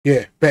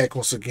Yeah, back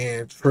once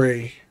again.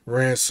 Trey,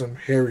 Ransom,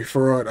 Harry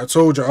Fraud. I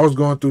told you I was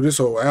going through this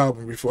whole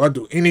album before I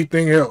do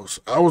anything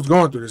else. I was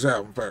going through this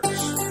album first.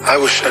 I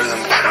will show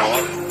them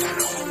power.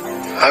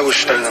 I will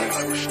show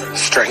them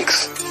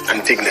strength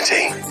and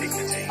dignity.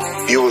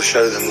 You will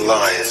show them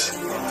lies,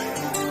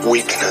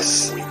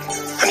 weakness,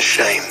 and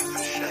shame.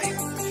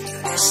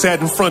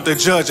 Sat in front of the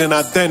judge and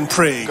I then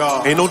prayed.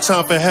 Ain't no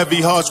time for heavy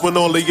hearts when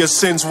all of your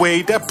sins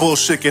weighed. That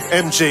bullshit get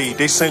MJ.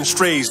 They send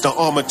strays, the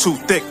armor too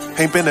thick.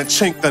 Ain't been a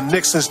chink the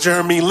Knicks since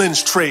Jeremy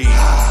Lin's trade.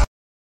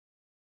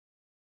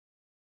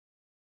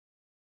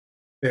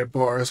 That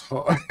bar is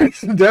hard.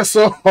 That's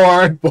a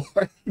hard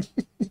bar.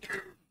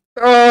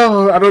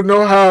 Oh, I don't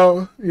know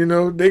how,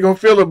 they gonna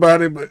feel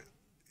about it, but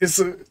it's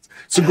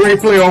a great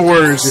play on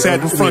words.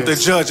 Sat in front of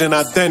the judge and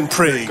I then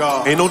prayed.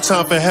 Ain't no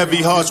time for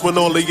heavy hearts when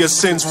all of your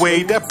sins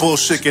weighed. That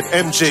bullshit get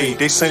MJ.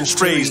 They send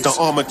strays, the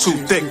armor too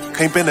thick.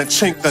 Ain't been a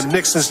chink the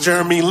Knicks since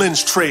Jeremy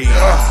Lin's trade.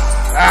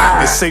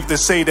 It's safe to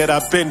say that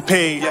I've been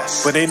paid,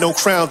 but ain't no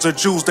crowns or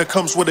jewels that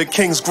comes with a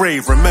king's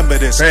grave. Remember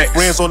this.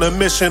 Rand's on a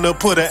mission to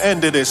put an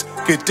end to this.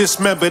 Get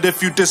dismembered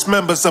if you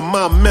dismembers of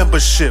my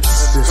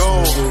memberships.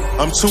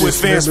 I'm too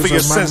advanced for your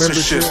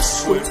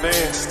censorships.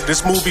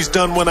 This movie's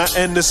done when I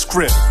end the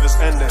script.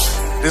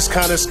 This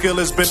kind of skill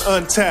has been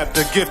untapped.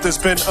 The gift has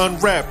been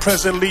unwrapped.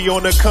 Presently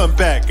on a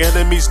comeback.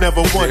 Enemies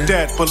never want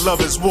that, but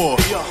love is war.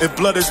 If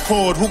blood is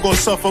poured, who gon'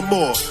 suffer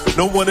more?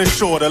 No one is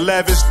sure. The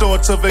lavish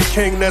thoughts of a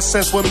king that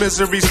sense when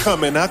misery's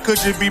coming. How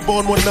could you be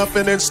born with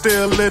nothing and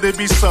still let it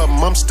be something?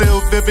 I'm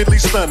still vividly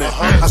stunning.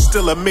 I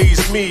still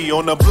amaze me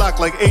on the block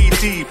like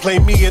AD. Play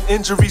me and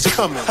injuries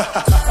coming.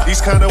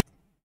 These kind of...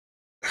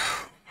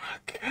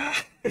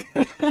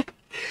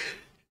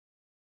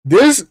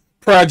 This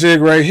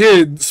project right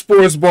here,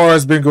 Sports Bar,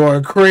 has been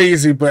going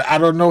crazy, but I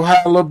don't know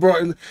how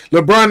LeBron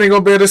ain't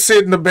gonna be able to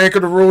sit in the back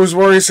of the Rolls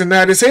Royce and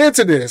nod his head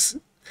to this.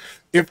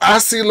 If I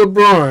see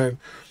LeBron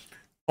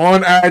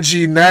on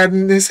IG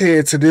nodding his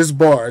head to this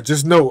bar,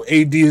 just know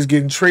AD is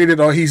getting traded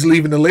or he's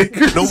leaving the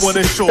Lakers. No one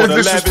is sure.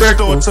 The lavish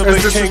thoughts of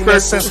a king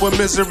that sense when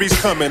misery's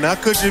coming. How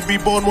could you be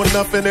born with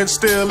nothing and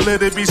still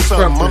let it be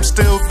something? I'm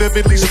still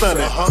vividly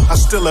stunning. I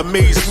still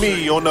amaze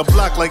me on the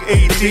block like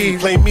AD.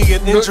 Play me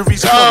and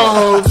injuries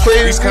coming.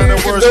 These kind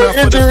of words not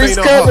for the faint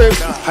of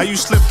heart. How you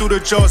slip through the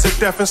jaws of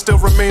death and still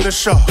remain a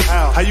shark?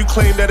 How you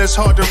claim that it's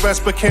hard to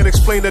rest but can't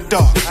explain the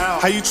dark?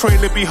 How you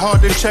train to be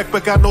hard to check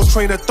but got no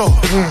train of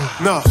thought?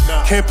 Nah,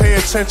 can't pay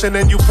attention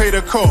and you pay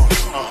the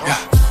cost.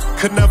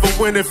 Could never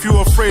win if you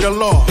afraid of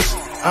loss.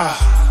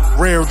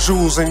 Rare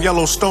jewels and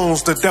yellow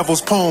stones, the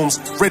devil's poems,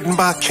 written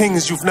by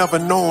kings you've never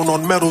known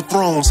on metal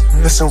thrones.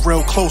 Listen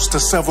real close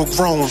to several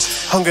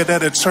groans. Hunger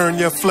that'll turn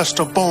your flesh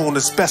to bone.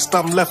 It's best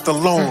I'm left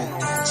alone.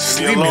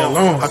 Leave me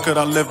alone. How could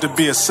I live to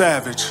be a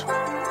savage?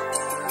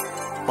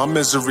 My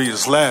misery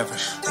is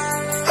lavish.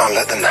 I'll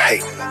let them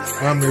hate.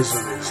 My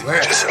misery is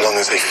lavish. Just as long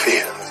as they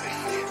fear.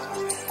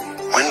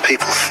 When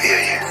people fear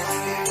you,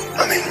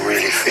 I mean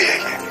really fear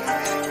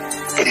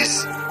you, it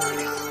is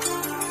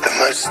the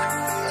most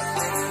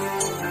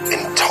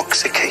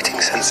intoxicating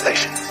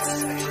sensation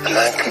a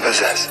man can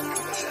possess.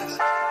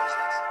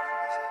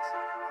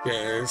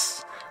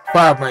 Yes,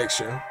 5 mic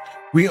show.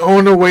 We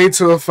on the way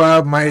to a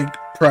 5 mic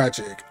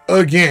project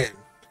again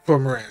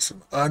from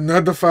Ransom.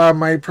 Another 5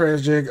 mic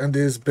project under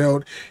his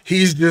belt.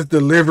 He's just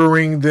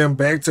delivering them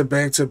back to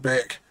back to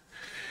back.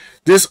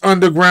 This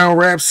underground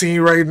rap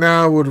scene right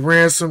now with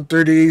Ransom,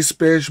 38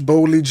 Special,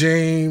 Bowley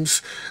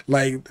James,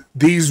 like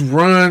these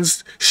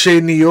runs,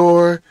 Shay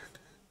Nior,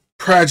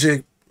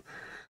 Project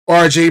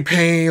RJ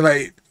Payne,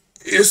 like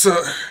it's a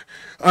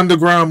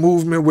underground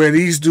movement where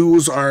these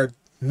dudes are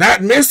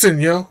not missing,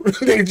 yo.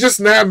 They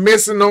just not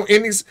missing on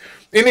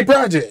any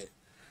project.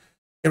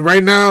 And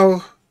right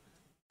now,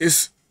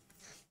 it's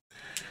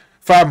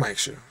 5 mic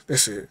show.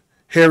 That's it.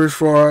 Harry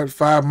Fraud,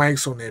 5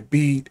 mics on that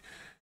beat.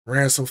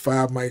 Ransom,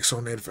 5 mics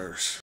on that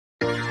verse.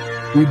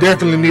 We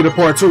definitely need a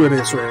part 2 of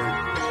this,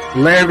 right?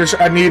 Lavish,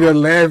 I need a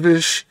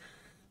Lavish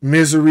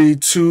Misery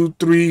 2,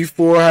 3,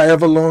 4,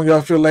 however long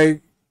y'all feel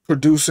like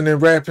producing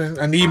and rapping.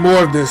 I need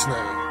more of this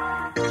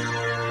now.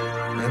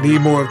 I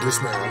need more of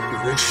this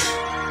now.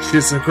 This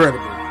shit's incredible.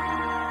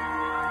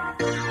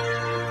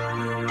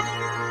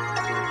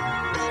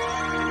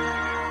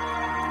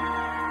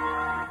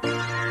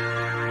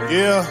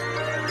 Yeah.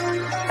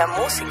 La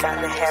música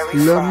de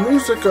Harry La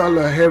música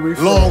de Harry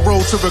Fraud. Long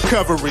road to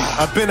recovery.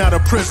 I've been out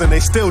of prison, they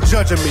still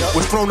judging me.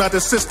 Was thrown out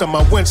the system,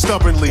 I went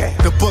stubbornly.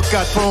 The book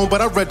got thrown,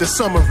 but I read the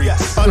summary.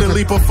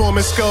 Utterly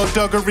performing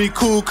skullduggery,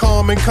 cool,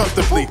 calm, and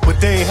comfortably. But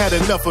they ain't had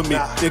enough of me.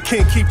 You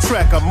can't keep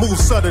track, I move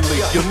suddenly.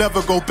 You'll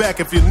never go back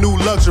if you knew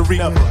luxury.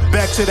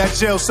 Back to that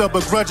jail cell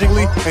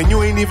begrudgingly. And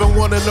you ain't even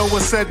wanna know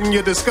what's said in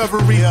your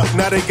discovery.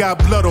 Now they got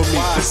blood on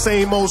me. The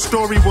same old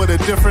story with a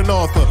different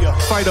author.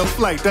 Fight or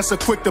flight, that's a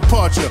quick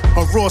departure.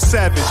 A raw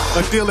savage.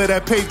 Lavish, a dealer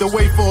that paved the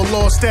way for a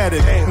lost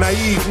status.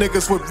 Naive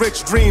niggas with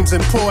rich dreams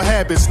and poor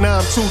habits. Now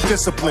I'm too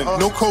disciplined.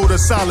 No code of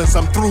silence,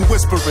 I'm through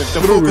whispering.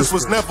 The focus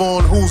was never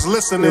on who's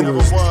listening.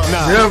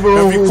 Nah,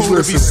 every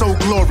quote to be so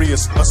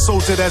glorious. A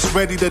soldier that's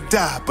ready to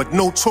die, but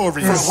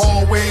notorious. From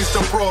hallways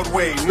to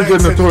Broadway,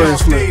 nights and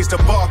dark days to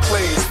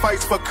Barclays,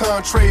 fights for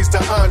contrays to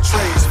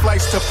entrees,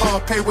 flights to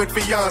Pompeii with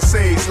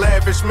fiancés,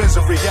 lavish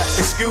misery.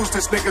 Excuse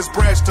this nigga's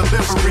brash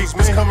deliveries.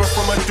 It's coming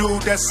from a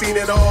dude that's seen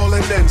it all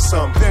and then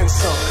some.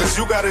 Cause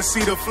you gotta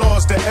see the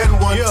flaws to end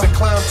one. To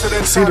climb to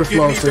the top,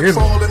 you need to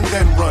crawl and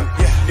then run.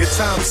 Your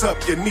time's up,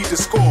 you need to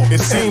score.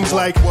 It seems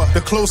like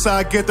the closer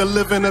I get to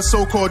living a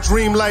so-called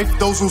dream life,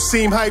 those who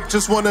seem hype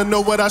just wanna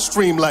know what I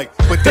stream like.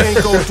 But they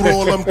ain't go through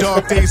all them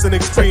dark days and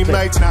extreme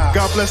nights.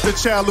 God bless the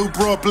child who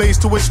brought blaze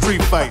to a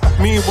street fight.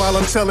 Meanwhile,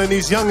 I'm telling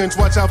these youngins,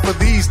 watch out for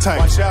these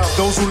types.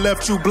 Those who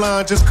left you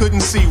blind just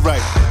couldn't see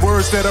right.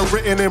 Words that are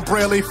written in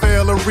braille, they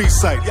fail to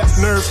recite.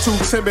 Nerves too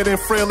timid and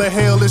frail to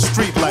hail is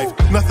street life.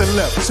 Nothing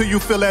left till you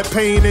feel that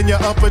pain in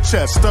your upper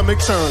chest. Stomach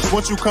turns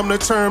once you come to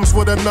terms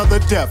with another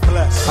death.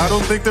 I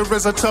don't think there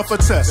is a tougher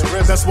test.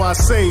 That's why I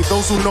say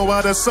those who know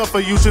how to suffer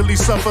usually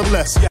suffer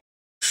less.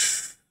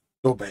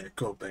 Go back.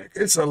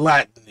 It's a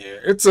lot in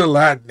there. It's a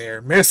lot in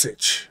there.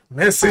 Message.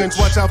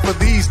 Watch out for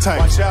these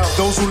types.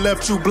 Those who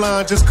left you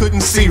blind just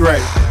couldn't see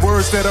right.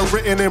 Words that are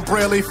written in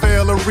braille, they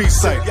fail to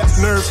recite.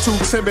 Nerves too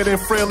timid and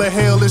frail to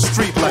hail is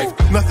street life.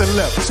 Nothing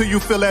left till you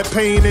feel that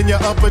pain in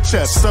your upper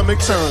chest. Stomach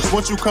turns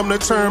once you come to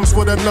terms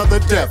with another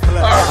death.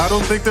 I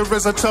don't think there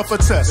is a tougher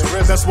test.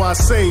 That's why I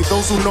say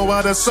those who know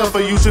how to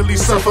suffer usually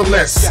suffer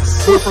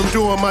less. Went from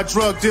doing my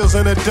drug deals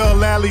in a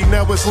dull alley,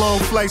 now it's long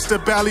flights to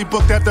Bali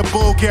booked at the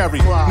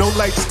Bulgari. No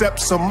light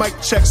steps, some mic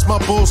checks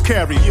my bulls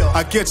carry.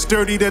 I gets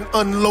dirty then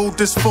unload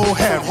this full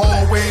Harry.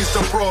 Hallways to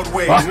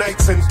Broadway,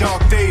 nights and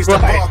dark days to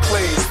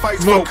Barclays,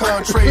 fights for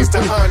contrays to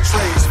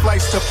entrees,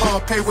 flights to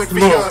Pompeii with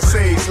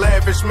fiancés,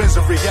 lavish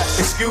misery.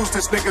 Excuse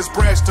this nigga's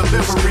brash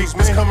deliveries.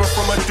 It's coming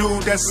from a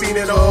dude that's seen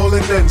it all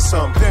and then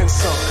some.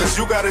 Cause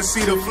you gotta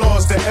see the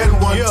flaws to end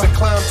one. To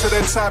climb to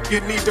the top,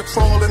 you need to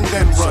crawl and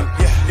then run.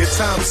 Your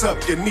time's up,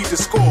 you need to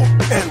score.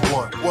 End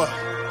one. What?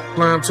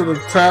 Climb to the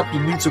top, you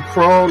need to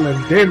crawl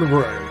and then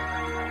run.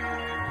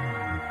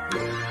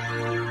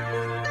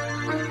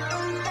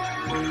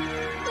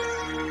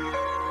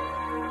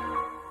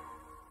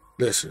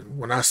 Listen,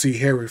 when I see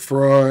Harry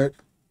Fraud,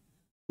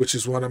 which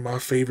is one of my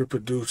favorite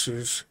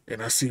producers, and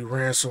I see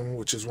Ransom,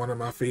 which is one of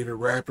my favorite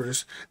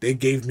rappers, they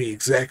gave me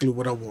exactly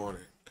what I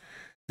wanted.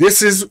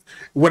 This is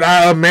what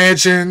I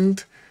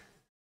imagined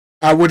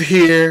I would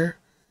hear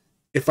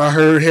if I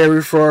heard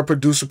Harry Fraud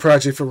produce a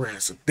project for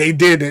Ransom. They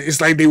did it. It's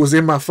like they was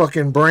in my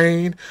fucking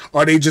brain,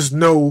 or they just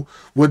know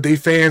what they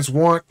fans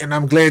want, and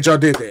I'm glad y'all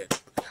did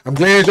that. I'm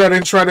glad y'all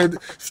didn't try to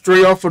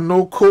stray off of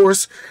no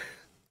course.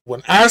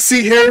 When I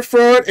see Harry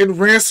Fraud and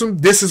Ransom,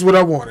 this is what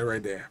I wanted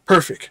right there.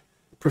 Perfect.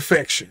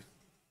 Perfection.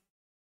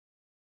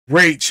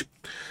 Rage.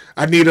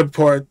 I need a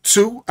part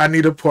 2. I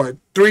need a part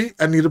 3.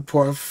 I need a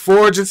part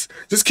 4. Just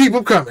keep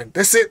them coming.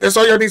 That's it. That's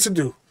all y'all need to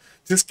do.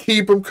 Just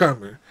keep them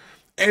coming.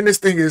 And this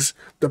thing is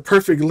the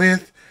perfect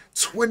length.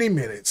 20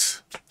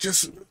 minutes.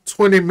 Just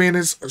 20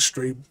 minutes of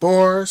straight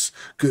bars,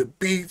 good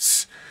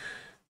beats,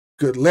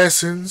 good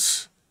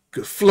lessons,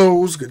 good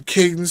flows, good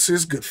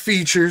cadences, good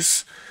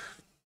features.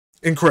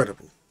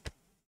 Incredible.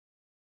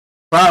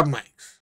 5 mics.